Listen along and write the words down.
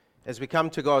As we come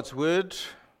to God's Word,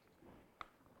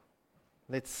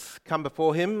 let's come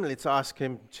before Him. Let's ask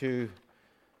Him to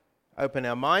open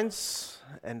our minds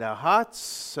and our hearts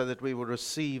so that we will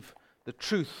receive the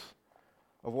truth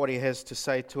of what He has to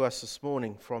say to us this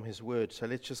morning from His Word. So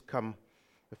let's just come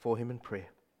before Him in prayer.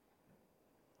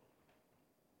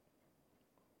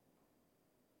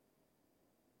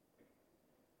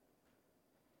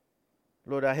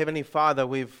 Lord, our Heavenly Father,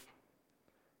 we've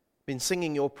been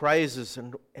singing your praises,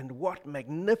 and what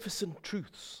magnificent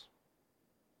truths.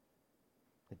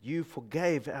 That you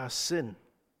forgave our sin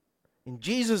in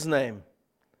Jesus' name,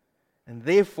 and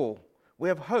therefore we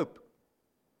have hope,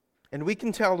 and we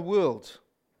can tell the world.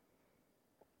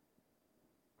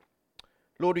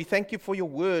 Lord, we thank you for your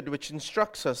word which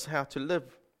instructs us how to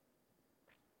live,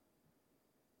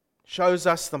 shows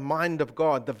us the mind of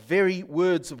God, the very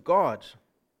words of God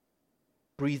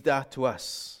breathed out to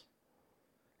us.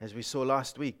 As we saw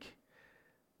last week,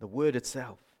 the Word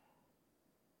itself.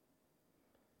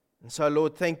 And so,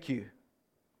 Lord, thank you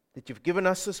that you've given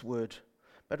us this Word.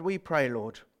 But we pray,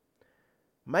 Lord,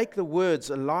 make the words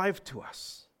alive to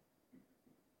us.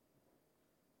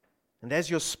 And as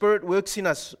your Spirit works in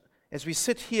us, as we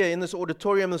sit here in this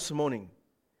auditorium this morning,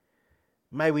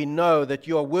 may we know that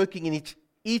you are working in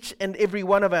each and every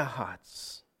one of our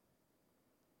hearts.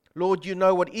 Lord, you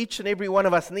know what each and every one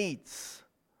of us needs.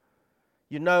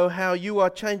 You know how you are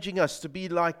changing us to be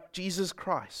like Jesus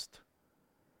Christ.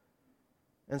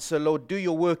 And so, Lord, do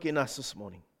your work in us this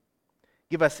morning.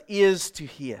 Give us ears to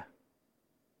hear.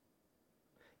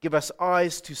 Give us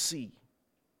eyes to see.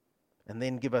 And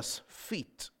then give us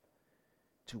feet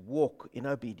to walk in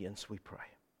obedience, we pray.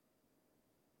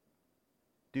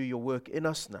 Do your work in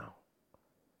us now.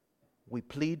 We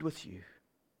plead with you.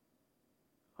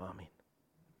 Amen.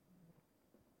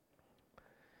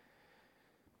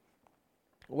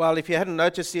 Well, if you hadn't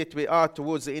noticed yet, we are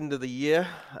towards the end of the year,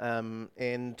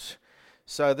 and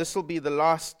so this will be the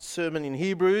last sermon in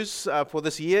Hebrews for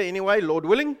this year anyway, Lord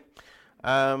willing.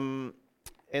 And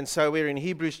so we're in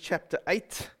Hebrews chapter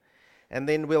 8, and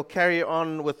then we'll carry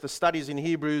on with the studies in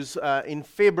Hebrews in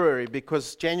February,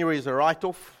 because January is a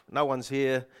write-off, no one's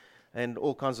here, and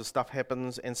all kinds of stuff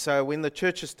happens. And so when the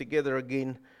church is together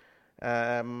again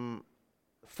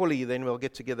fully, then we'll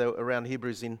get together around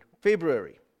Hebrews in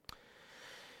February.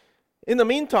 In the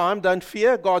meantime, don't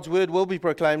fear, God's word will be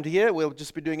proclaimed here. We'll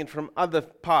just be doing it from other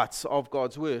parts of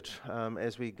God's word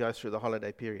as we go through the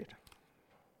holiday period.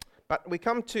 But we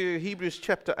come to Hebrews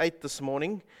chapter 8 this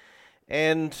morning,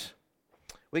 and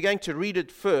we're going to read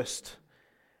it first,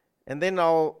 and then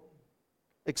I'll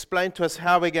explain to us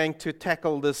how we're going to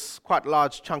tackle this quite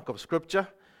large chunk of scripture.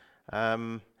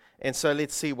 And so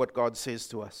let's see what God says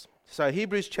to us. So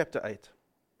Hebrews chapter 8.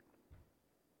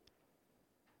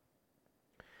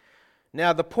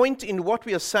 Now, the point in what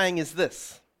we are saying is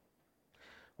this.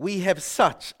 We have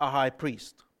such a high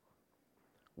priest,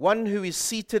 one who is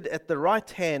seated at the right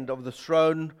hand of the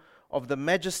throne of the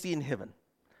majesty in heaven,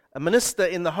 a minister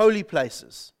in the holy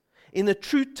places, in the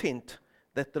true tent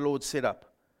that the Lord set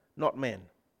up, not man.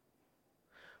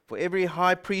 For every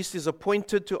high priest is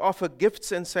appointed to offer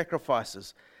gifts and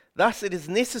sacrifices. Thus it is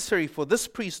necessary for this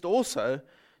priest also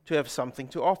to have something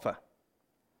to offer.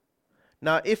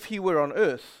 Now, if he were on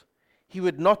earth, he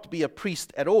would not be a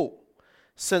priest at all,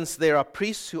 since there are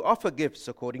priests who offer gifts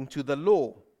according to the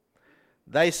law.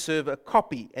 They serve a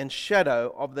copy and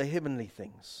shadow of the heavenly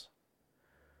things.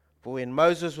 For when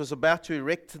Moses was about to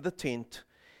erect the tent,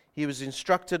 he was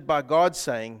instructed by God,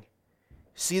 saying,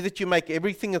 "See that you make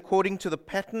everything according to the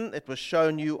pattern that was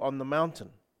shown you on the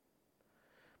mountain."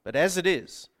 But as it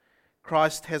is,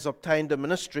 Christ has obtained a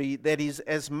ministry that is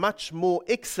as much more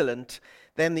excellent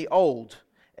than the old,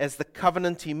 as the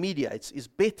covenant he mediates is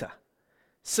better,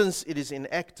 since it is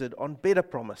enacted on better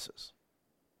promises.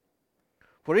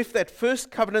 For if that first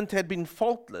covenant had been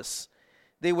faultless,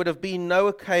 there would have been no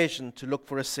occasion to look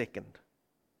for a second.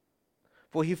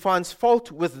 For he finds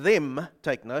fault with them,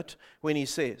 take note, when he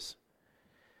says,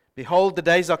 "Behold, the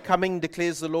days are coming,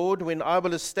 declares the Lord, when I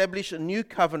will establish a new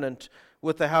covenant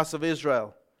with the house of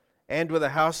Israel and with the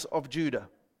house of Judah.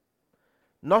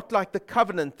 Not like the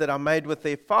covenant that I made with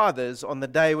their fathers on the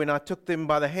day when I took them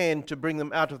by the hand to bring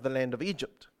them out of the land of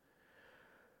Egypt.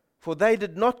 For they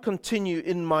did not continue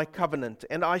in my covenant,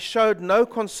 and I showed no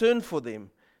concern for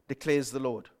them, declares the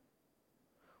Lord.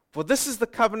 For this is the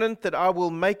covenant that I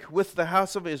will make with the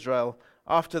house of Israel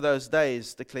after those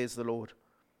days, declares the Lord.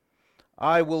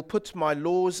 I will put my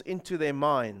laws into their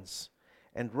minds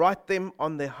and write them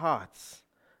on their hearts.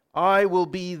 I will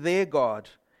be their God,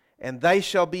 and they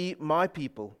shall be my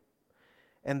people.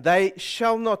 And they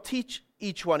shall not teach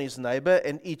each one his neighbor,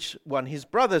 and each one his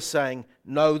brother, saying,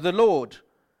 Know the Lord,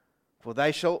 for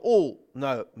they shall all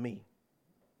know me,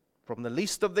 from the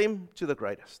least of them to the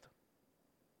greatest.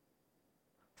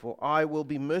 For I will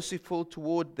be merciful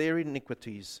toward their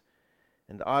iniquities,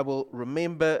 and I will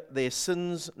remember their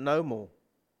sins no more.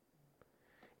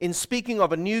 In speaking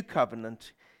of a new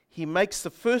covenant, he makes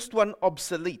the first one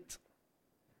obsolete,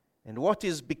 and what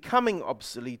is becoming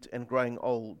obsolete and growing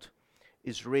old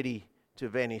is ready to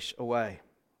vanish away.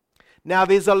 Now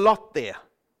there's a lot there,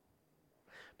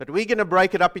 but we're going to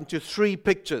break it up into 3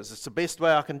 pictures. It's the best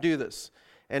way I can do this,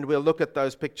 and we'll look at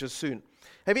those pictures soon.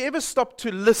 Have you ever stopped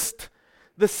to list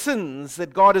the sins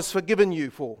that God has forgiven you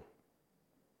for,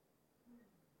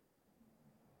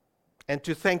 and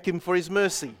to thank Him for His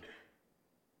mercy?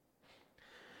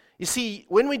 You see,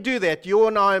 when we do that, you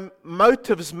and I,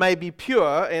 motives may be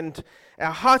pure and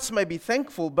our hearts may be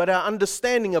thankful, but our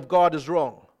understanding of God is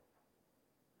wrong.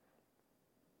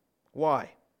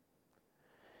 Why?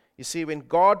 You see, when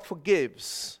God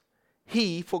forgives,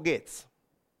 He forgets.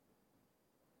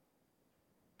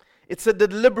 It's a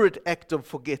deliberate act of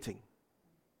forgetting.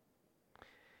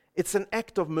 It's an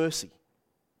act of mercy.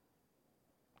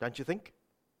 Don't you think?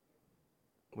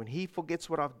 When He forgets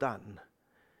what I've done,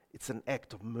 it's an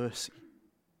act of mercy.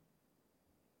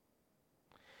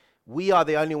 We are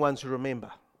the only ones who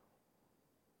remember.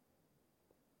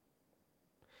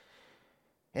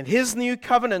 And His new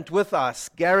covenant with us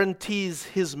guarantees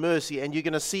His mercy, and you're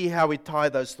going to see how we tie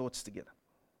those thoughts together.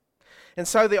 And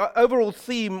so the overall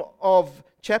theme of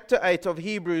chapter 8 of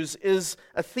Hebrews is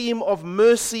a theme of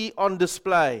mercy on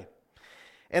display.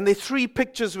 And there are 3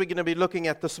 pictures we're going to be looking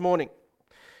at this morning.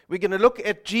 We're going to look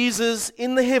at Jesus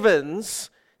in the heavens,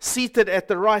 seated at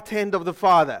the right hand of the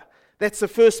Father. That's the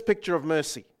first picture of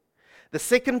mercy. The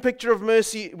second picture of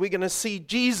mercy, we're going to see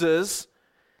Jesus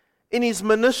in His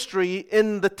ministry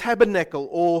in the tabernacle,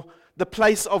 or the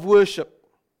place of worship.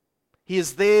 He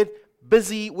is there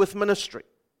busy with ministry.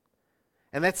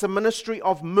 And that's a ministry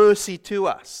of mercy to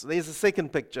us. There's the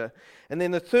second picture. And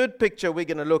then the third picture we're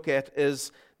going to look at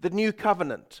is the new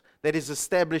covenant that is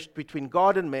established between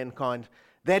God and mankind.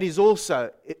 That is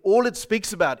also, all it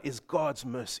speaks about is God's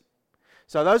mercy.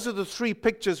 So those are the 3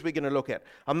 pictures we're going to look at.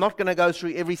 I'm not going to go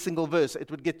through every single verse.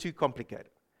 It would get too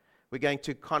complicated. We're going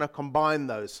to kind of combine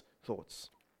those thoughts.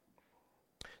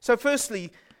 So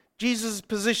firstly, Jesus'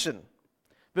 position.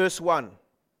 Verse 1.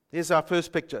 Here's our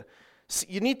first picture.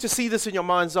 You need to see this in your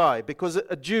mind's eye, because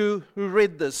a Jew who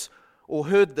read this or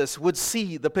heard this would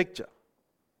see the picture.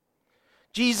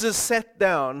 Jesus sat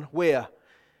down where?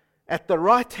 At the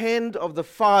right hand of the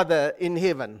Father in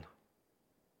heaven.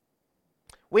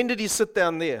 When did He sit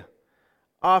down there?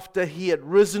 After He had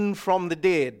risen from the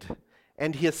dead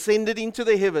and He ascended into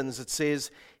the heavens, it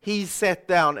says, He sat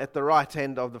down at the right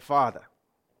hand of the Father.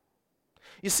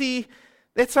 You see,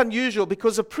 that's unusual,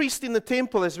 because a priest in the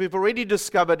temple, as we've already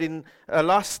discovered in our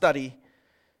last study,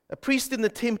 a priest in the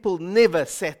temple never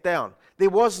sat down. There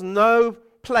was no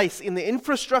place in the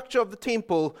infrastructure of the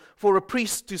temple for a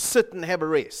priest to sit and have a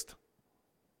rest.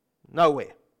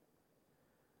 Nowhere.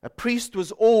 A priest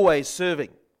was always serving.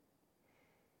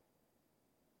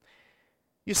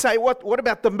 You say, what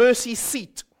about the mercy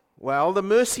seat? Well, the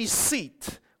mercy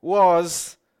seat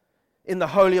was in the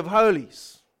Holy of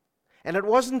Holies. And it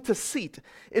wasn't a seat.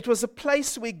 It was a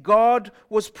place where God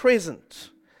was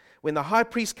present. When the high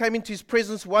priest came into His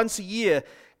presence once a year,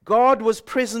 God was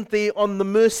present there on the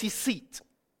mercy seat.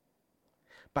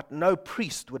 But no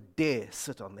priest would dare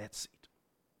sit on that seat.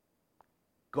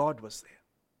 God was there.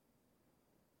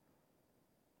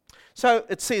 So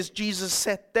it says Jesus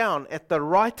sat down at the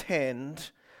right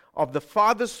hand of the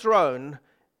Father's throne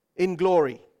in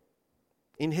glory,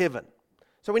 in heaven.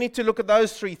 So we need to look at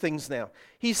those 3 things now.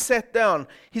 He sat down.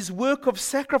 His work of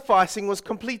sacrificing was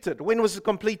completed. When was it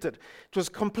completed? It was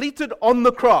completed on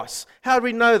the cross. How do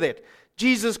we know that?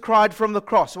 Jesus cried from the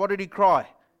cross. What did He cry?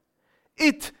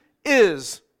 It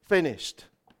is finished.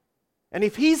 And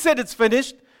if He said it's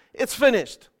finished, it's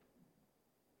finished.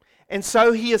 And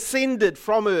so He ascended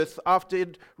from earth after He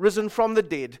had risen from the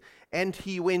dead, and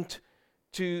He went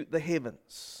to the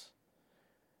heavens.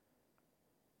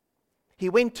 He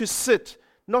went to sit,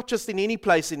 not just in any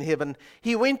place in heaven,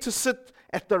 He went to sit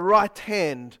at the right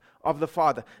hand of the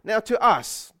Father. Now to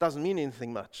us, doesn't mean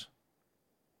anything much.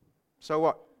 So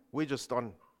what? We're just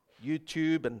on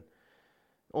YouTube and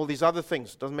all these other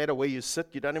things. It doesn't matter where you sit,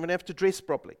 you don't even have to dress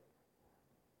properly.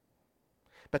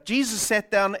 But Jesus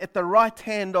sat down at the right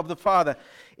hand of the Father.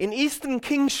 In Eastern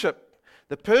kingship,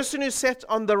 the person who sat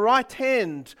on the right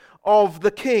hand of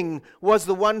the king was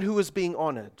the one who was being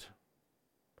honored.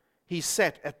 He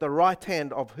sat at the right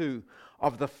hand of who?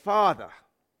 Of the Father.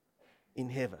 in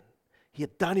heaven. He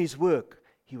had done his work.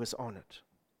 He was honored.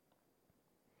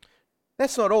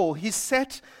 That's not all. He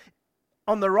sat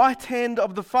on the right hand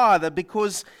of the Father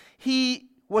because he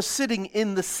was sitting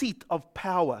in the seat of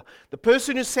power. The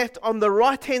person who sat on the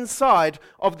right-hand side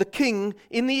of the king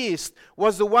in the east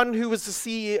was the one who was the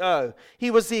CEO.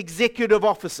 He was the executive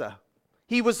officer.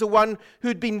 He was the one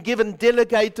who'd been given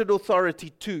delegated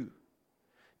authority to.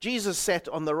 Jesus sat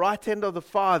on the right hand of the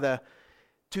Father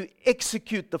to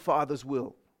execute the Father's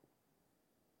will.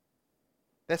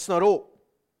 That's not all.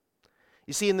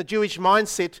 You see, in the Jewish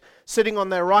mindset, sitting on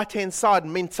their right-hand side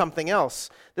meant something else.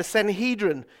 The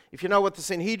Sanhedrin, if you know what the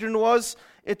Sanhedrin was,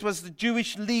 it was the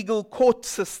Jewish legal court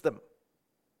system.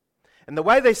 And the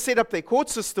way they set up their court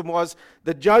system was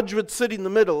the judge would sit in the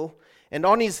middle, and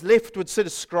on his left would sit a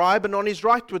scribe, and on his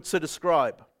right would sit a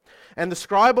scribe. And the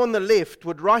scribe on the left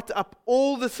would write up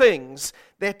all the things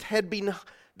that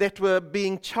were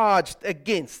being charged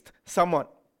against someone.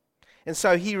 And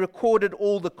so he recorded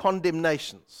all the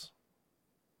condemnations.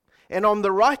 And on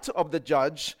the right of the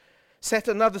judge sat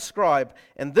another scribe,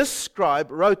 and this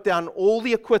scribe wrote down all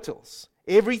the acquittals,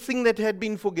 everything that had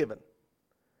been forgiven.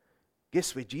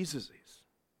 Guess where Jesus is?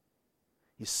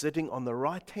 He's sitting on the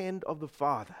right hand of the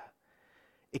Father,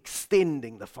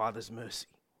 extending the Father's mercy.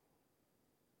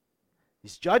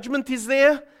 His judgment is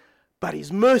there, but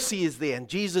his mercy is there, and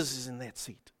Jesus is in that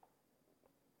seat.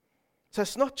 So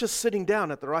it's not just sitting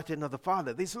down at the right hand of the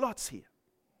Father. There's lots here,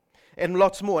 and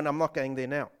lots more, and I'm not going there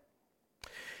now.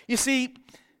 You see,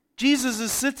 Jesus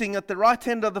is sitting at the right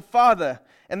hand of the Father,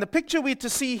 and the picture we're to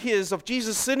see here is of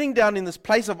Jesus sitting down in this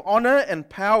place of honor and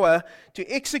power to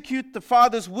execute the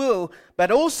Father's will,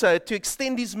 but also to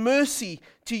extend his mercy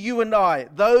to you and I,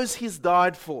 those he's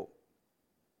died for.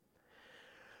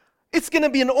 It's going to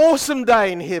be an awesome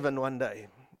day in heaven one day.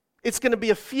 It's going to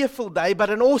be a fearful day, but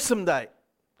an awesome day.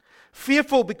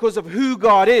 Fearful because of who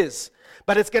God is.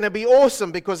 But it's going to be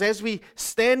awesome because as we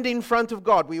stand in front of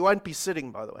God, we won't be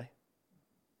sitting, by the way.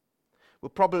 We'll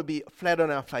probably be flat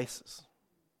on our faces.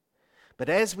 But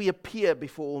as we appear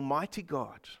before Almighty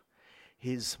God,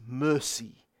 his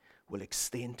mercy will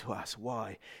extend to us.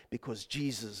 Why? Because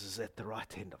Jesus is at the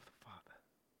right hand of the Father.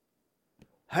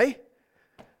 Hey?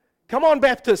 Come on,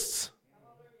 Baptists.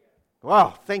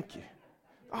 Wow, thank you.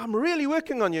 I'm really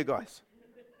working on you guys.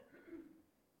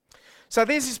 So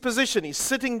there's his position. He's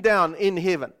sitting down in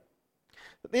heaven.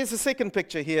 But there's a second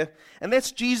picture here, and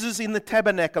that's Jesus in the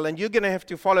tabernacle, and you're going to have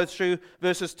to follow through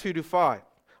verses 2 to 5.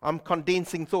 I'm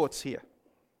condensing thoughts here.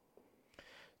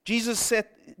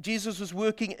 Jesus was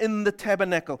working in the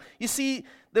tabernacle. You see,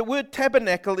 the word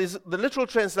tabernacle is, the literal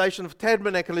translation of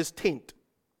tabernacle is tent.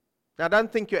 Now,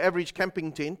 don't think your average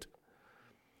camping tent,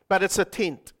 but it's a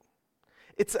tent.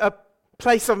 It's a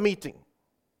place of meeting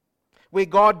where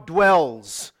God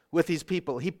dwells with his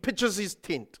people. He pitches his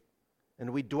tent,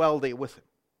 and we dwell there with him.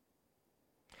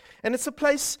 And it's a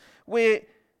place where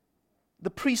the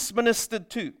priests ministered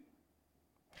too.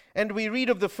 And we read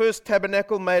of the first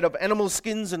tabernacle made of animal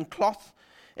skins and cloth,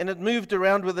 and it moved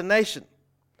around with the nation.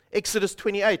 Exodus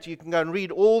 28, you can go and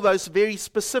read all those very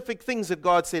specific things that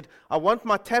God said, I want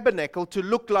my tabernacle to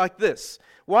look like this.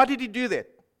 Why did he do that?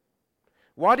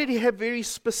 Why did he have very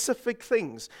specific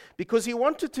things? Because he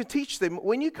wanted to teach them,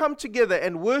 when you come together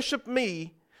and worship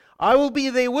me, I will be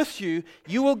there with you.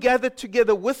 You will gather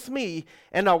together with me,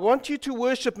 and I want you to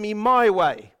worship me my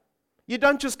way. You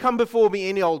don't just come before me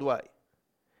any old way.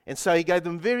 And so he gave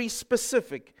them very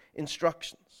specific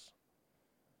instructions.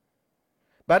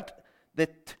 But the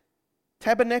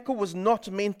tabernacle was not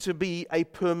meant to be a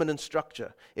permanent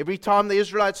structure. Every time the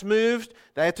Israelites moved,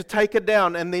 they had to take it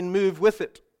down and then move with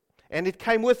it. And it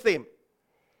came with them.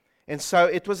 And so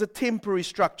it was a temporary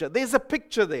structure. There's a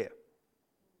picture there.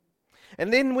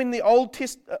 And then when the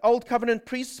Old Covenant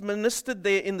priests ministered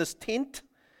there in this tent,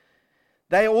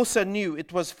 they also knew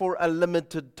it was for a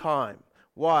limited time.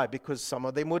 Why? Because some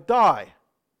of them would die.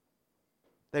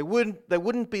 They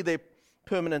wouldn't be there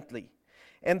permanently.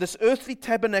 And this earthly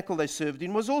tabernacle they served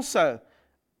in was also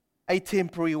a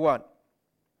temporary one.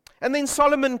 And then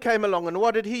Solomon came along, and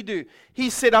what did he do? He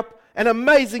set up an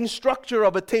amazing structure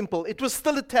of a temple. It was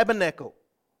still a tabernacle,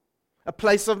 a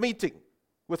place of meeting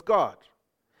with God.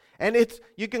 And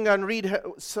you can go and read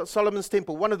Solomon's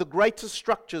temple, one of the greatest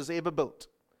structures ever built.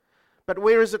 But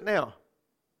where is it now?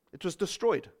 It was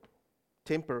destroyed,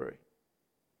 temporary.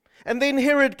 And then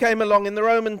Herod came along in the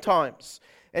Roman times,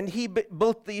 and he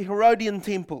built the Herodian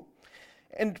temple.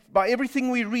 And by everything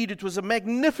we read, it was a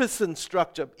magnificent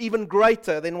structure, even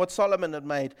greater than what Solomon had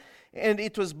made. And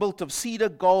it was built of cedar,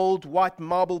 gold, white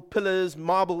marble pillars,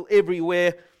 marble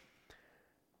everywhere.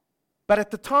 But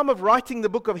at the time of writing the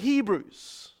book of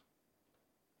Hebrews,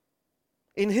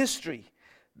 in history,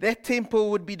 that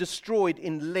temple would be destroyed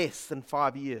in less than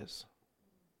 5 years.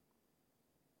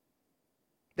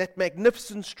 That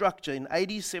magnificent structure in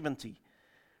AD 70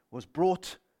 was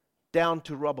brought down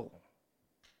to rubble.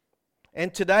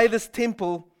 And today this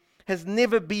temple has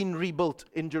never been rebuilt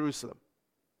in Jerusalem.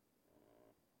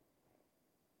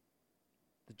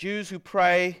 The Jews who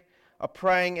pray are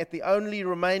praying at the only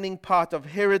remaining part of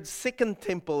Herod's second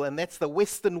temple, and that's the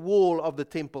western wall of the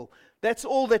temple. That's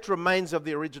all that remains of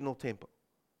the original temple,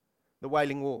 the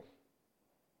Wailing Wall.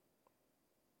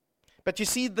 But you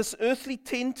see, this earthly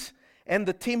tent and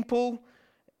the temple,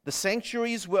 the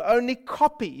sanctuaries, were only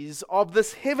copies of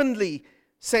this heavenly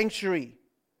sanctuary,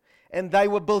 and they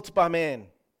were built by man.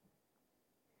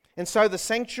 And so the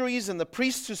sanctuaries and the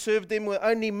priests who served them were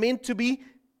only meant to be,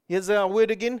 here's our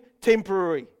word again,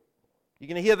 temporary. You're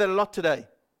going to hear that a lot today.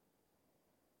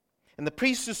 And the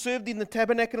priests who served in the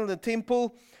tabernacle and the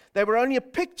temple, they were only a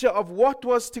picture of what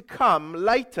was to come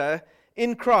later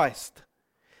in Christ.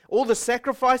 All the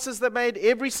sacrifices they made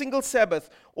every single Sabbath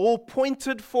all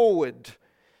pointed forward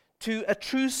to a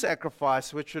true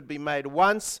sacrifice which would be made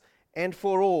once and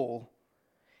for all.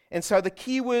 And so the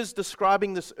key words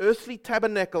describing this earthly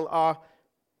tabernacle are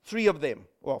 3 of them,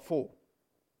 well, 4.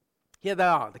 Here they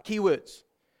are, the key words.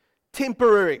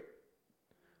 Temporary,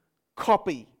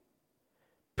 copy,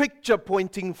 picture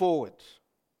pointing forward,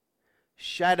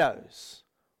 shadows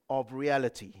of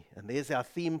reality. And there's our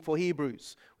theme for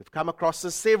Hebrews. We've come across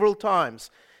this several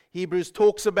times. Hebrews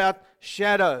talks about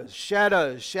shadows,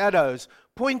 shadows, shadows,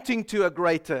 pointing to a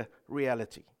greater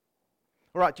reality.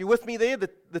 All right, you with me there?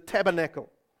 The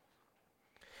tabernacle.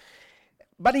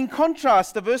 But in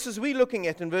contrast, the verses we're looking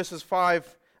at in verses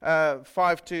 5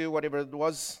 to whatever it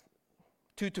was,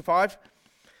 2 to 5,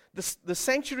 the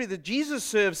sanctuary that Jesus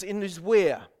serves in is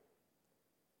where?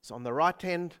 It's on the right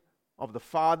hand of the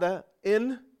Father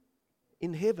in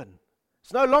heaven.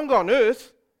 It's no longer on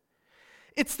earth.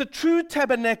 It's the true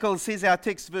tabernacle, says our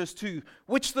text, verse 2,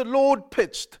 which the Lord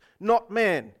pitched, not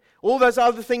man. All those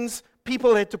other things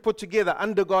people had to put together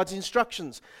under God's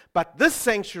instructions. But this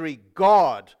sanctuary,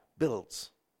 God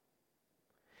builds.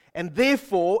 And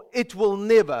therefore, it will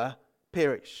never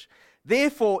perish.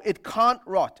 Therefore, it can't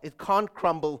rot, it can't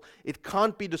crumble, it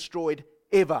can't be destroyed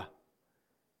ever.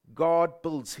 God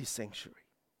builds his sanctuary.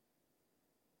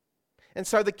 And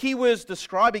so the key words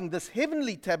describing this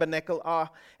heavenly tabernacle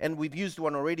are, and we've used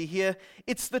one already here,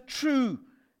 it's the true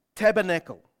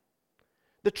tabernacle.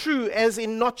 The true as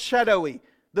in not shadowy,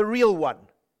 the real one.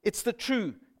 It's the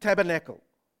true tabernacle.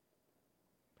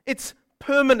 It's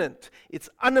permanent. It's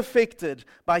unaffected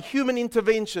by human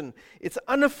intervention. It's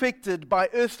unaffected by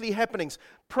earthly happenings.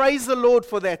 Praise the Lord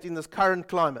for that in this current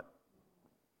climate.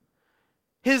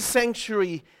 His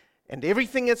sanctuary and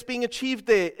everything that's being achieved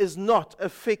there is not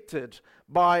affected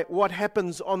by what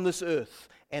happens on this earth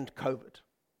and COVID.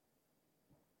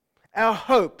 Our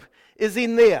hope is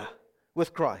in there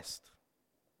with Christ.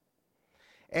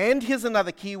 And here's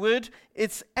another key word.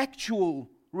 It's actual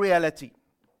reality.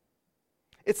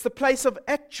 It's the place of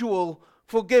actual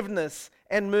forgiveness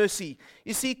and mercy.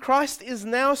 You see, Christ is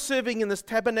now serving in this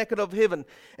tabernacle of heaven,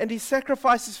 and his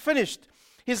sacrifice is finished.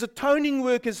 His atoning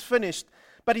work is finished,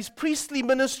 but his priestly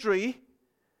ministry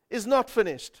is not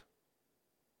finished.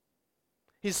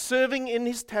 He's serving in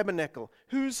his tabernacle.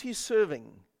 Who's he serving?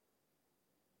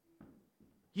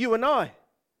 You and I.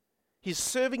 He's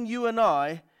serving you and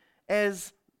I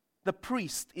as the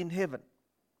priest in heaven.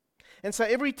 And so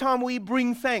every time we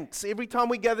bring thanks, every time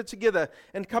we gather together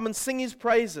and come and sing his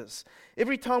praises,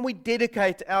 every time we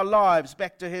dedicate our lives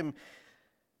back to him,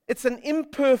 it's an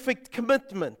imperfect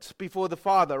commitment before the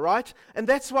Father, right? And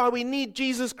that's why we need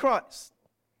Jesus Christ.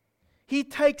 He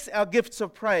takes our gifts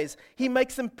of praise. He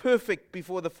makes them perfect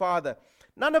before the Father.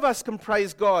 None of us can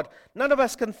praise God. None of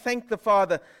us can thank the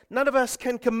Father. None of us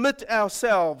can commit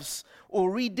ourselves or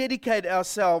rededicate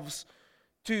ourselves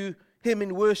to him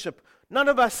in worship. None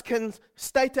of us can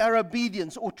state our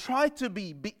obedience or try to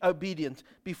be obedient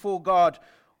before God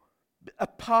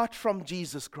apart from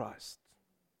Jesus Christ.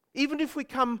 Even if we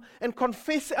come and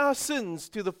confess our sins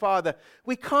to the Father,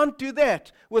 we can't do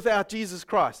that without Jesus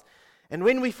Christ. And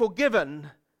when we're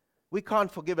forgiven, we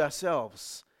can't forgive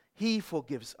ourselves. He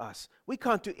forgives us. We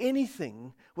can't do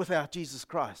anything without Jesus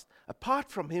Christ.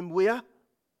 Apart from him, we are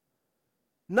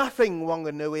nothing,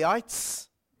 Wanganuiites.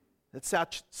 That's our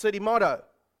city motto.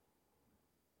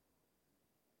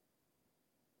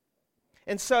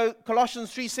 And so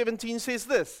Colossians 3:17 says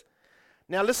this.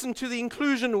 Now listen to the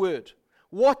inclusion word.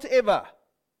 Whatever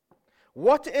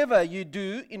you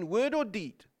do in word or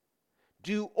deed,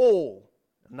 do all,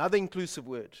 another inclusive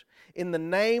word, in the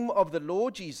name of the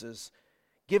Lord Jesus,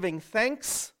 giving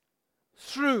thanks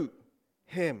through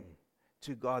him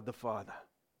to God the Father.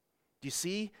 Do you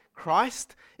see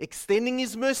Christ extending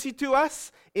his mercy to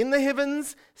us in the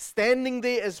heavens, standing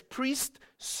there as priest,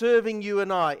 serving you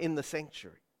and I in the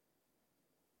sanctuary?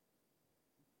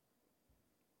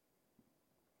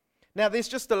 Now, there's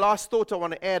just a last thought I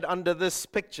want to add under this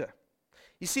picture.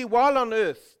 You see, while on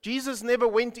earth, Jesus never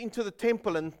went into the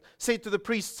temple and said to the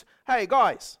priests, "Hey,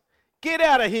 guys, get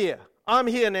out of here. I'm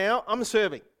here now. I'm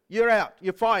serving. You're out.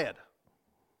 You're fired."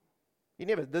 He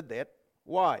never did that.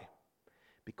 Why?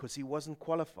 Because he wasn't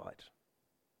qualified.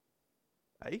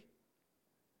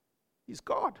 He's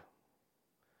God.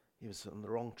 He was in the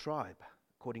wrong tribe,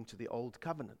 according to the old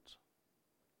covenant.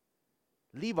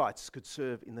 Levites could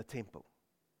serve in the temple.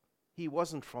 He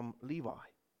wasn't from Levi.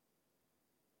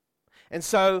 And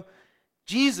so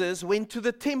Jesus went to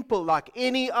the temple like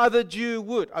any other Jew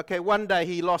would. Okay, one day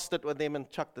he lost it with them and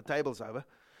chucked the tables over.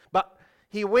 But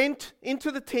he went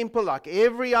into the temple like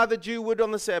every other Jew would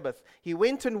on the Sabbath. He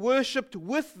went and worshipped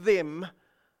with them.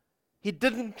 He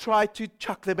didn't try to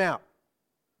chuck them out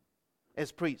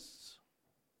as priests.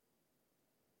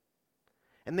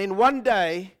 And then one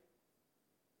day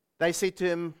they said to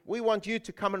him, "We want you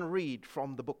to come and read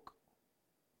from the book."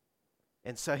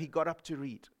 And so he got up to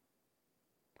read.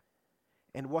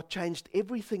 And what changed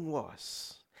everything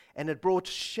was, and it brought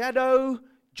shadow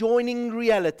joining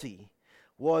reality,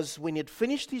 was when he had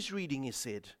finished his reading, he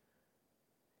said,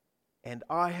 "And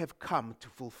I have come to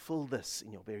fulfill this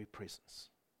in your very presence."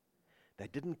 They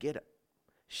didn't get it.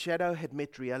 Shadow had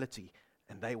met reality,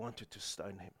 and they wanted to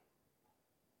stone him.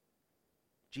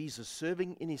 Jesus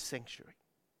serving in his sanctuary,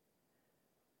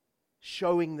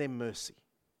 showing them mercy,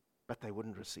 but they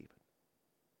wouldn't receive it.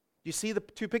 You see the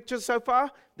two pictures so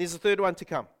far? There's a third one to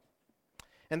come.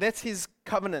 And that's his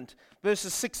covenant,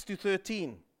 verses 6 to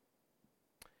 13.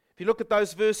 If you look at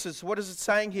those verses, what is it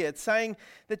saying here? It's saying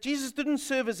that Jesus didn't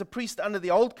serve as a priest under the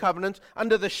old covenant,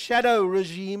 under the shadow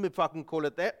regime, if I can call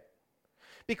it that,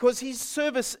 because his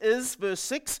service is, verse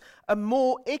 6, a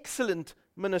more excellent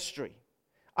ministry.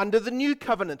 Under the new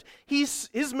covenant,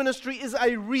 his ministry is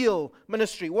a real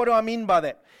ministry. What do I mean by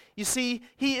that? You see,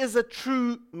 he is a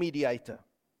true mediator.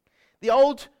 The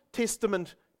Old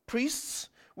Testament priests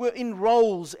were in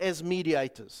roles as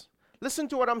mediators. Listen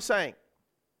to what I'm saying.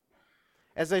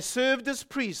 As they served as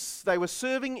priests, they were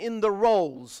serving in the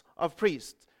roles of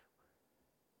priests.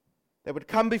 They would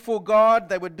come before God,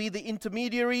 they would be the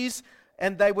intermediaries,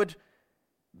 and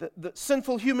the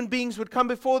sinful human beings would come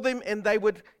before them, and they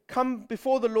would come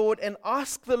before the Lord and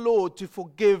ask the Lord to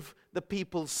forgive the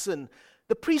people's sin.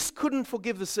 The priests couldn't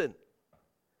forgive the sin.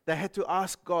 They had to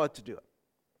ask God to do it.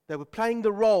 They were playing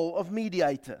the role of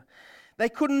mediator. They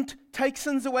couldn't take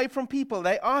sins away from people.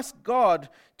 They asked God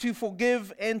to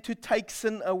forgive and to take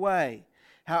sin away.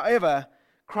 However,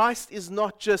 Christ is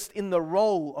not just in the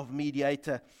role of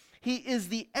mediator. He is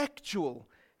the actual,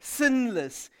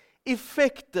 sinless,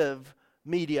 effective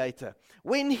mediator.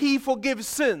 When he forgives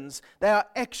sins, they are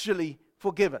actually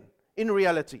forgiven in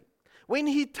reality. When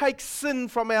he takes sin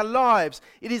from our lives,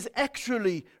 it is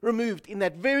actually removed. In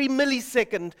that very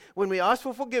millisecond when we ask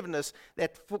for forgiveness,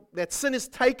 that sin is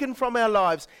taken from our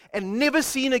lives and never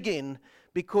seen again,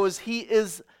 because he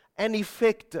is an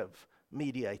effective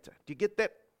mediator. Do you get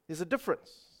that? There's a difference.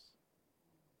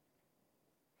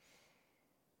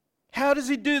 How does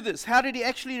he do this? How did he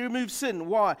actually remove sin?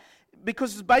 Why?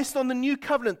 Because it's based on the new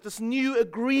covenant, this new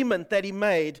agreement that he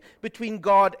made between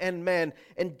God and man.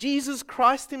 And Jesus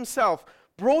Christ himself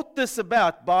brought this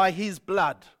about by his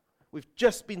blood. We've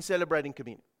just been celebrating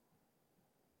communion.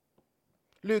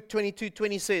 Luke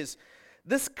 22:20 says,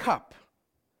 "This cup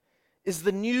is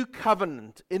the new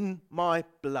covenant in my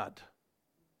blood,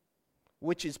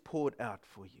 which is poured out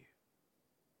for you."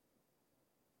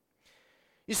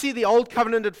 You see, the old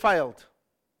covenant had failed.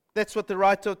 That's what the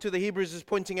writer to the Hebrews is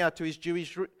pointing out to his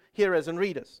Jewish hearers and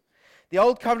readers. The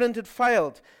old covenant had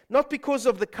failed, not because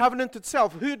of the covenant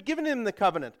itself. Who had given him the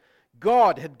covenant?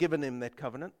 God had given him that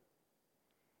covenant.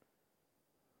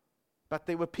 But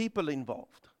there were people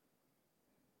involved.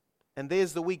 And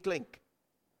there's the weak link.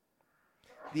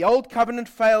 The old covenant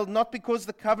failed not because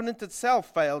the covenant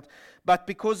itself failed, but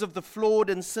because of the flawed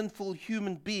and sinful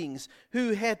human beings who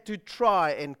had to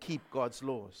try and keep God's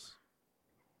laws.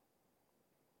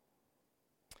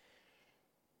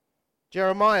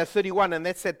 Jeremiah 31, and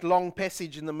that's that long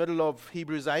passage in the middle of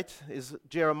Hebrews 8, is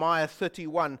Jeremiah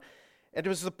 31. And it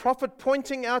was the prophet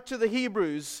pointing out to the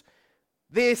Hebrews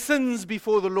their sins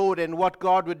before the Lord and what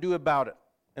God would do about it.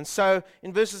 And so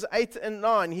in verses 8 and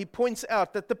 9, he points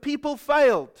out that the people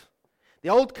failed. The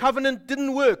old covenant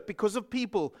didn't work because of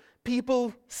people.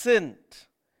 People sinned.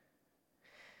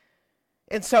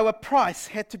 And so a price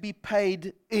had to be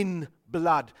paid in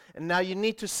blood. And now you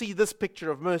need to see this picture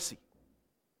of mercy.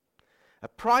 A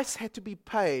price had to be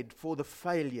paid for the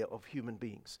failure of human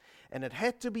beings. And it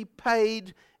had to be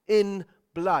paid in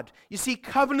blood. You see,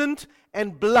 covenant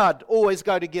and blood always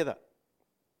go together.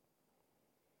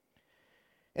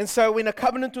 And so when a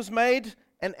covenant was made,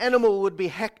 an animal would be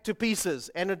hacked to pieces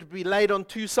and it would be laid on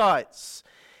two sides.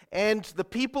 And the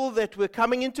people that were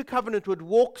coming into covenant would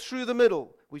walk through the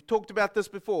middle. We've talked about this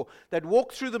before. They'd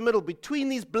walk through the middle between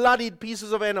these bloodied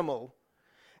pieces of animal.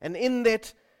 And in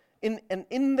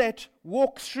that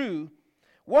walk through,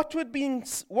 what was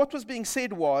being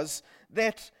said was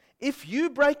that if you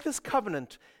break this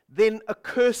covenant, then a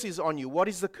curse is on you. What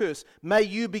is the curse? May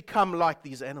you become like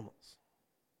these animals.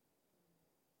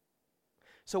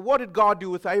 So what did God do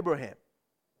with Abraham?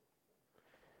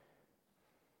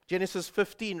 Genesis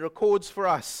 15 records for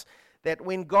us that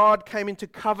when God came into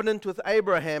covenant with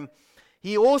Abraham,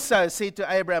 He also said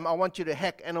to Abraham, I want you to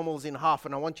hack animals in half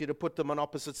and I want you to put them on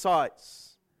opposite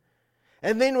sides.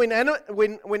 And then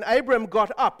when Abraham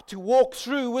got up to walk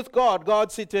through with God,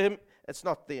 God said to him, it's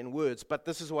not there in words, but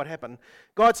this is what happened.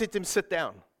 God said to him, sit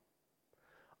down.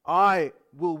 I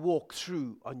will walk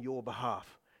through on your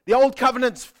behalf. The old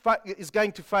covenant is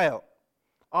going to fail.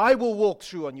 I will walk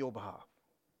through on your behalf.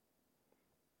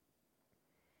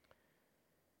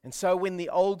 And so when the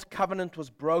old covenant was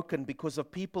broken because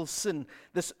of people's sin,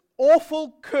 this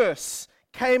awful curse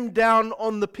came down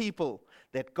on the people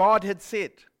that God had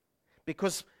said,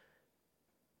 because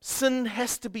sin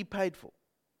has to be paid for.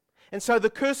 And so the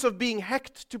curse of being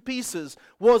hacked to pieces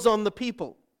was on the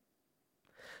people.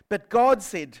 But God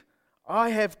said, I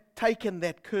have taken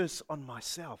that curse on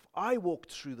myself. I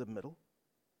walked through the middle.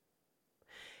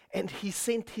 And He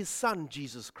sent His Son,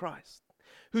 Jesus Christ,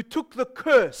 who took the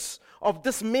curse of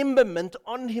dismemberment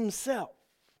on Himself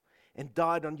and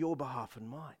died on your behalf and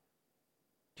mine.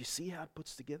 Do you see how it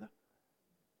puts together?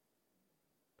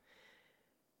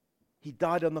 He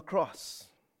died on the cross.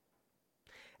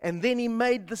 And then He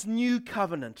made this new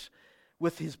covenant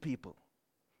with His people,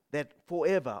 that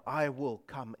forever I will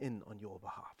come in on your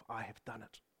behalf. I have done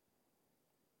it.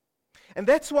 And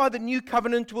that's why the new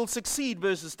covenant will succeed,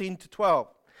 verses 10 to 12.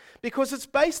 Because it's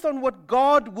based on what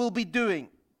God will be doing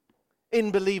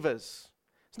in believers.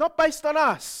 It's not based on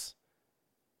us.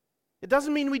 It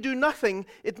doesn't mean we do nothing.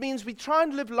 It means we try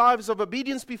and live lives of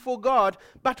obedience before God,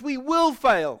 but we will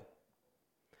fail.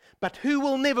 But who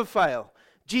will never fail?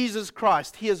 Jesus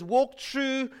Christ. He has walked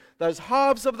through those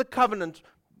halves of the covenant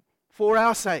for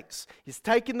our sakes. He's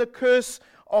taken the curse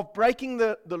of breaking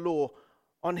the law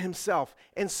on Himself,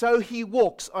 and so He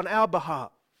walks on our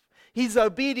behalf. He's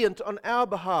obedient on our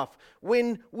behalf.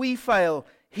 When we fail,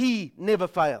 He never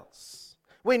fails.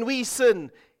 When we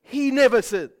sin, He never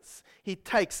sins. He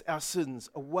takes our sins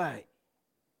away.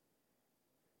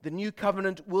 The new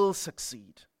covenant will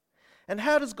succeed. And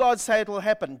how does God say it will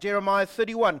happen? Jeremiah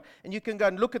 31. And you can go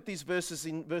and look at these verses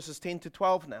in verses 10 to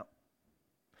 12 now.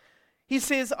 He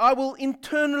says, I will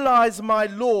internalize my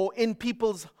law in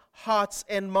people's hearts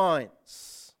and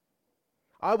minds.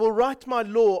 I will write my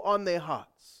law on their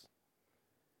hearts.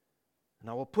 And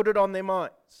I will put it on their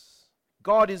minds.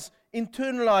 God is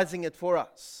internalizing it for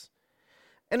us.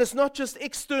 And it's not just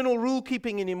external rule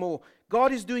keeping anymore.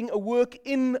 God is doing a work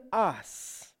in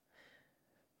us.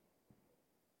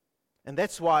 And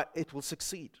that's why it will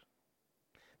succeed.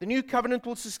 The new covenant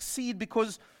will succeed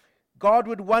because God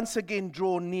would once again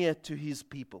draw near to His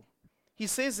people. He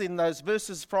says in those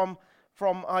verses from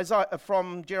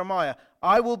Jeremiah,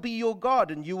 I will be your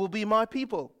God and you will be my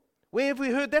people. Where have we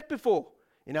heard that before?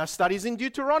 In our studies in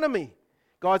Deuteronomy.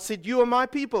 God said, you are my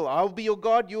people. I will be your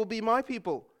God, you will be my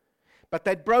people. But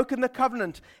they'd broken the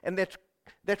covenant, and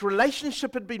that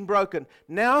relationship had been broken.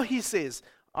 Now He says,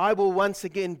 I will once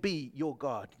again be your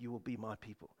God. You will be my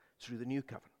people through the new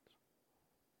covenant.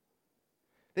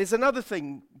 There's another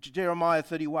thing, Jeremiah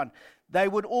 31. They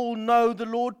would all know the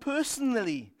Lord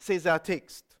personally, says our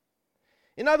text.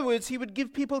 In other words, He would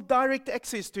give people direct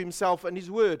access to Himself and His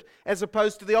word, as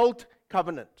opposed to the old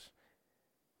covenant.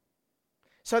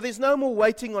 So there's no more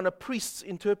waiting on a priest's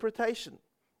interpretation,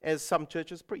 as some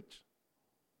churches preach.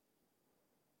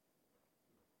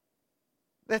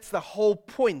 That's the whole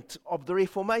point of the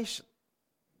Reformation,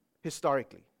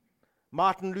 historically.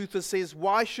 Martin Luther says,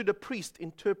 why should a priest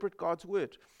interpret God's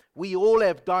word? We all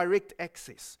have direct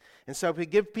access. And so if we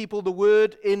give people the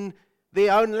word in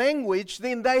their own language,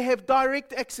 then they have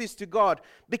direct access to God,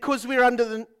 because we're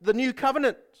under the new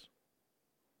covenant.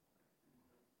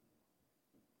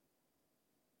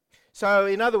 So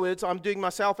in other words, I'm doing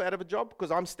myself out of a job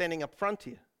because I'm standing up front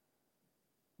here.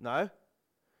 No.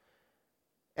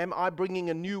 Am I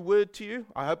bringing a new word to you?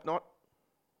 I hope not.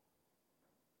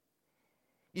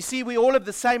 You see, we all have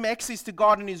the same access to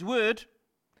God and His Word.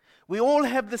 We all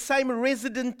have the same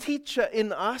resident teacher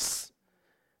in us,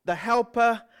 the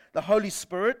Helper, the Holy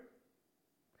Spirit.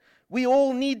 We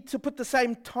all need to put the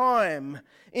same time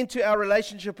into our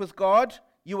relationship with God,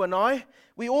 you and I.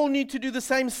 We all need to do the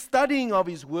same studying of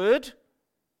His Word.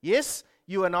 Yes,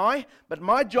 you and I. But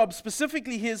my job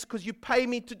specifically here is, because you pay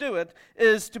me to do it,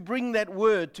 is to bring that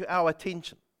Word to our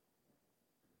attention.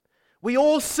 We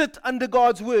all sit under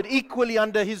God's Word, equally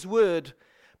under His Word.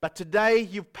 But today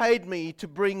you've paid me to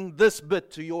bring this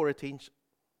bit to your attention.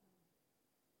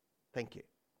 Thank you.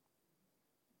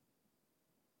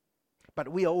 But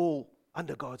we are all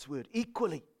under God's Word,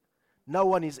 equally. No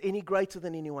one is any greater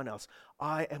than anyone else.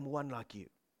 I am one like you.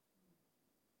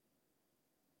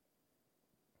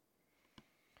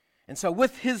 And so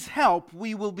with His help,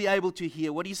 we will be able to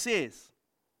hear what He says.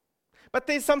 But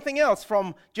there's something else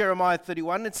from Jeremiah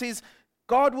 31. It says,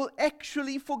 God will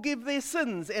actually forgive their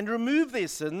sins and remove their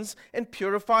sins and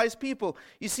purify His people.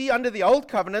 You see, under the old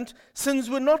covenant, sins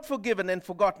were not forgiven and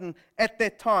forgotten at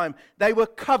that time. They were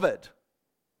covered.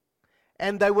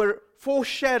 And they were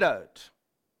foreshadowed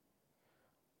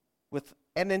with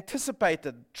an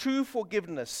anticipated true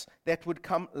forgiveness that would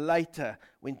come later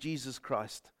when Jesus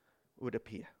Christ would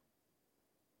appear.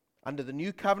 Under the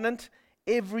new covenant,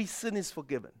 every sin is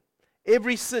forgiven.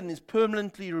 Every sin is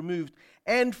permanently removed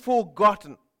and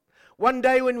forgotten. One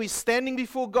day when we're standing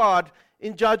before God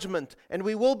in judgment, and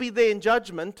we will be there in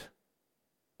judgment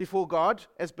before God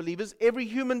as believers, every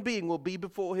human being will be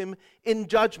before Him in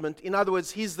judgment. In other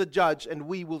words, He's the judge and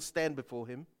we will stand before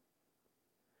Him.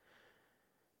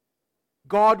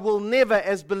 God will never,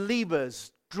 as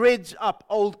believers, dredge up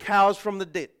old cows from the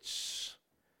ditch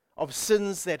of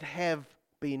sins that have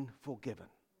been forgiven.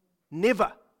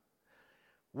 Never.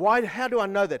 Why? How do I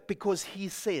know that? Because He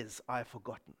says, I have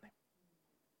forgotten them.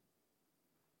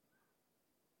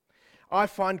 I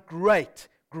find great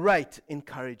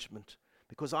encouragement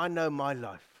because I know my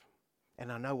life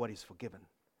and I know what is forgiven.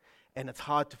 And it's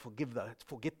hard to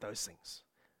forget those things.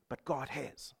 But God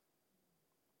has.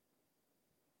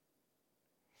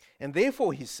 And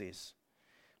therefore, He says,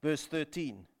 verse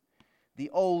 13, the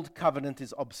old covenant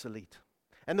is obsolete.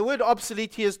 And the word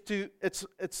obsolete here is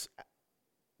it's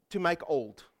to make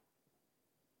old.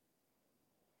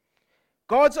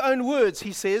 God's own words,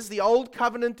 He says, the old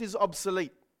covenant is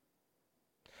obsolete.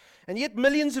 And yet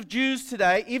millions of Jews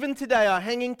today, even today, are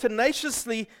hanging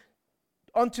tenaciously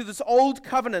onto this old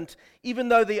covenant, even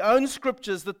though their own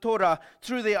scriptures, the Torah,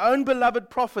 through their own beloved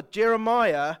prophet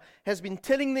Jeremiah, has been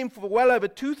telling them for well over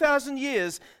 2,000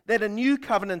 years that a new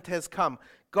covenant has come.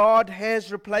 God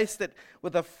has replaced it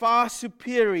with a far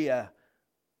superior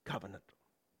covenant.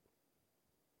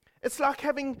 It's like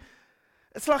having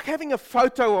a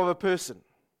photo of a person.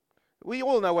 We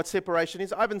all know what separation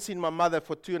is. I haven't seen my mother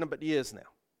for 2 and a bit years now.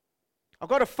 I've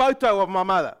got a photo of my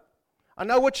mother. I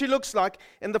know what she looks like,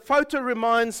 and the photo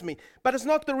reminds me. But it's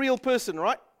not the real person,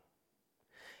 right?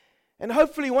 And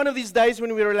hopefully one of these days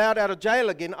when we're allowed out of jail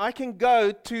again, I can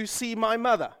go to see my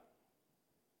mother.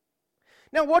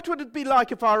 Now, what would it be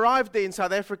like if I arrived there in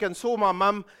South Africa and saw my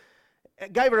mum,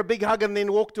 gave her a big hug, and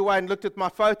then walked away and looked at my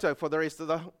photo for the rest of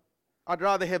the... I'd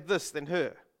rather have this than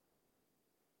her.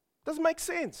 Doesn't make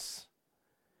sense.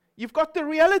 You've got the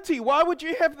reality. Why would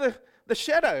you have the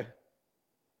shadow?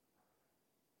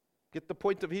 Get the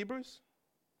point of Hebrews?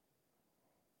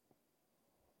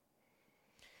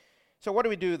 So what do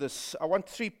we do with this? I want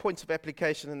 3 points of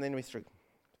application and then we're through.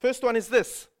 First one is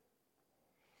this.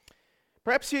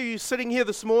 Perhaps you're sitting here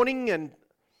this morning and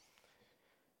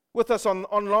with us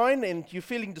online and you're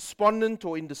feeling despondent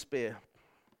or in despair.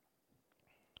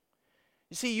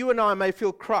 You see, you and I may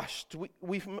feel crushed.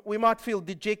 We might feel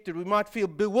dejected. We might feel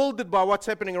bewildered by what's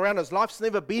happening around us. Life's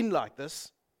never been like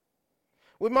this.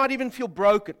 We might even feel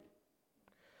broken.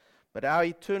 But our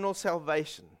eternal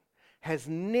salvation has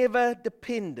never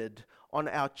depended on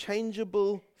our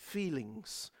changeable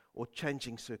feelings or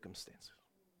changing circumstances.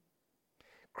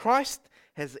 Christ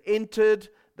has entered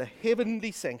the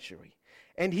heavenly sanctuary,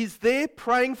 and He's there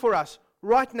praying for us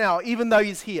right now, even though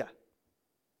He's here.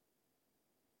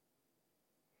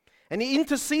 And He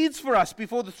intercedes for us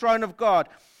before the throne of God.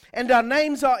 And our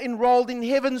names are enrolled in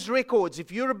heaven's records. If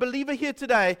you're a believer here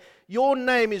today, your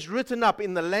name is written up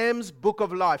in the Lamb's book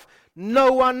of life.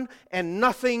 No one and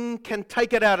nothing can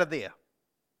take it out of there.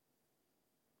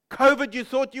 COVID, you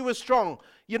thought you were strong.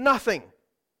 You're nothing.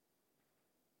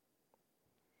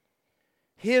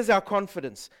 Here's our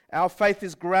confidence. Our faith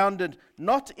is grounded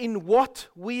not in what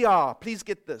we are, please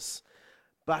get this,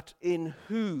 but in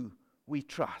who we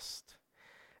trust.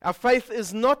 Our faith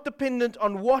is not dependent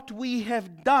on what we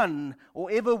have done or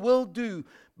ever will do,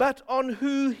 but on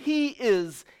who He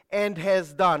is and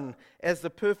has done as the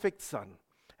perfect Son,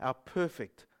 our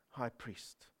perfect high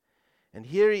priest. And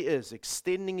here He is,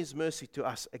 extending His mercy to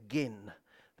us again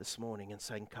this morning and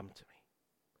saying, "Come to me.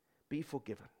 Be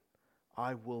forgiven.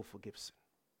 I will forgive sin."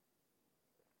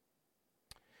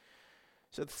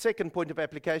 So the second point of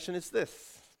application is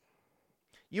this.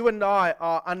 You and I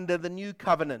are under the new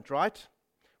covenant, right?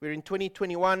 We're in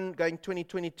 2021, going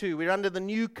 2022. We're under the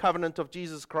new covenant of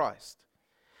Jesus Christ.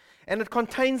 And it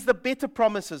contains the better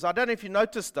promises. I don't know if you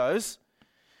noticed those.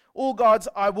 All God's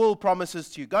 "I will"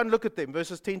 promises to you. Go and look at them,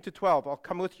 verses 10 to 12. I'll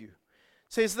come with you. It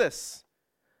says this: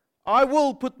 "I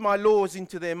will put my laws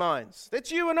into their minds."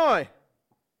 That's you and I.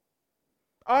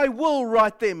 "I will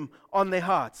write them on their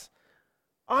hearts.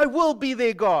 I will be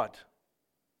their God.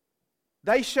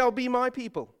 They shall be my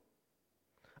people.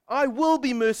 I will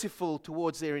be merciful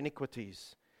towards their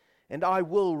iniquities, and I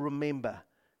will remember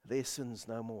their sins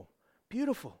no more."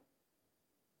 Beautiful.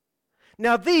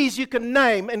 Now these you can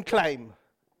name and claim.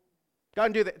 Go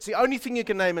and do that. It's the only thing you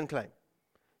can name and claim.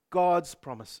 God's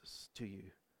promises to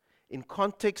you in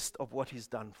context of what He's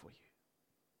done for you.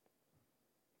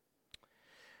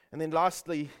 And then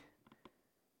lastly,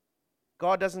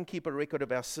 God doesn't keep a record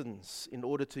of our sins in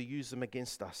order to use them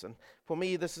against us. And for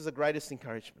me, this is the greatest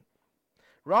encouragement.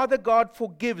 Rather, God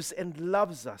forgives and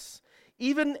loves us,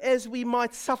 even as we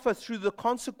might suffer through the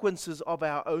consequences of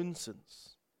our own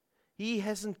sins. He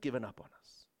hasn't given up on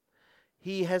us.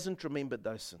 He hasn't remembered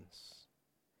those sins.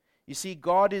 You see,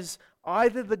 God is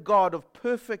either the God of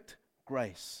perfect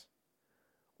grace,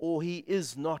 or He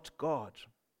is not God.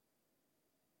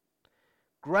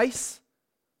 Grace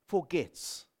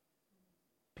forgets.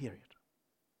 Period.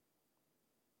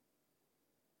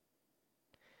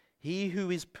 He who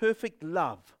is perfect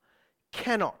love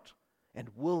cannot and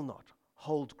will not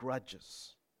hold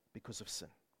grudges because of sin.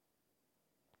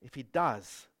 If he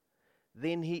does,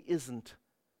 then he isn't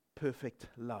perfect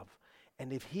love.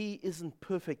 And if he isn't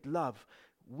perfect love,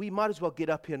 we might as well get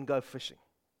up here and go fishing.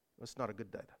 It's not a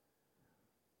good day, though.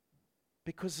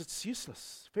 Because it's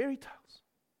useless. Fairy tales.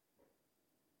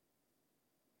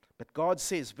 But God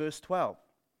says, verse 12,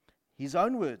 His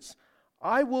own words,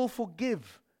 "I will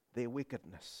forgive their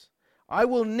wickedness. I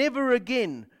will never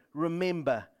again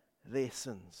remember their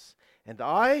sins." And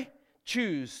I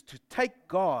choose to take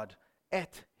God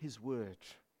at His word.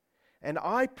 And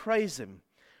I praise Him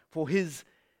for His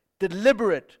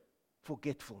deliberate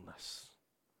forgetfulness.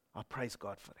 I praise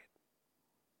God for that.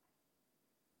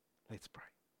 Let's pray.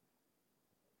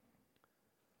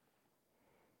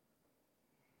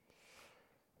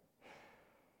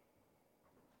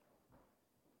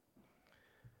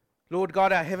 Lord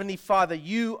God, our Heavenly Father,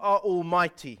 You are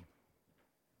almighty.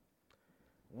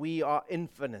 We are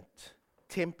infinite,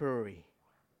 temporary,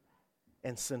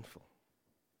 and sinful.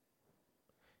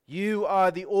 You are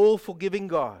the all-forgiving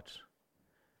God.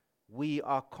 We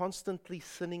are constantly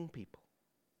sinning people.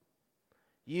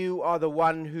 You are the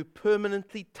one who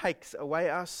permanently takes away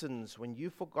our sins when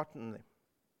You've forgotten them.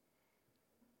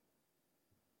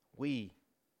 We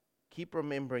keep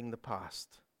remembering the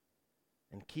past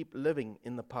and keep living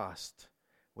in the past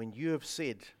when You have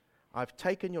said, "I've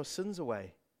taken your sins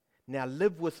away. Now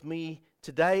live with me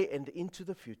today and into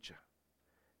the future."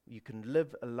 You can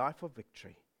live a life of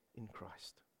victory in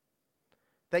Christ.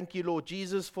 Thank You, Lord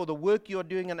Jesus, for the work You are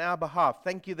doing on our behalf.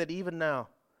 Thank You that even now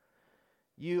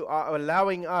You are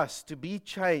allowing us to be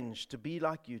changed, to be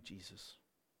like You, Jesus.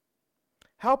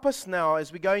 Help us now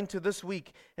as we go into this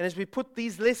week and as we put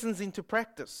these lessons into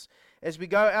practice, as we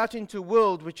go out into a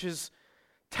world which is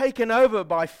taken over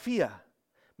by fear.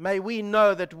 May we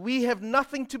know that we have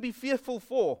nothing to be fearful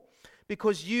for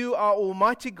because You are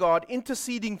Almighty God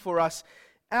interceding for us.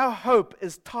 Our hope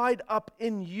is tied up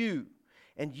in You,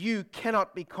 and You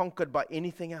cannot be conquered by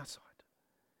anything outside.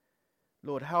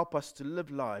 Lord, help us to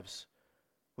live lives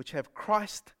which have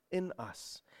Christ in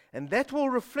us, and that will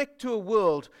reflect to a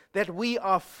world that we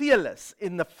are fearless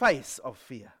in the face of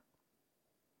fear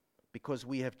because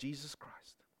we have Jesus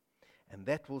Christ. And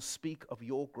that will speak of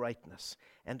Your greatness.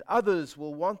 And others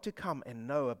will want to come and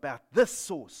know about this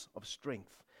source of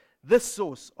strength, this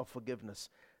source of forgiveness,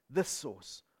 this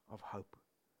source of hope.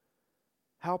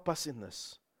 Help us in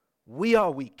this. We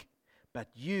are weak, but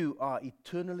You are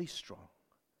eternally strong.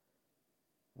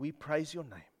 We praise Your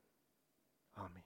name. Amen.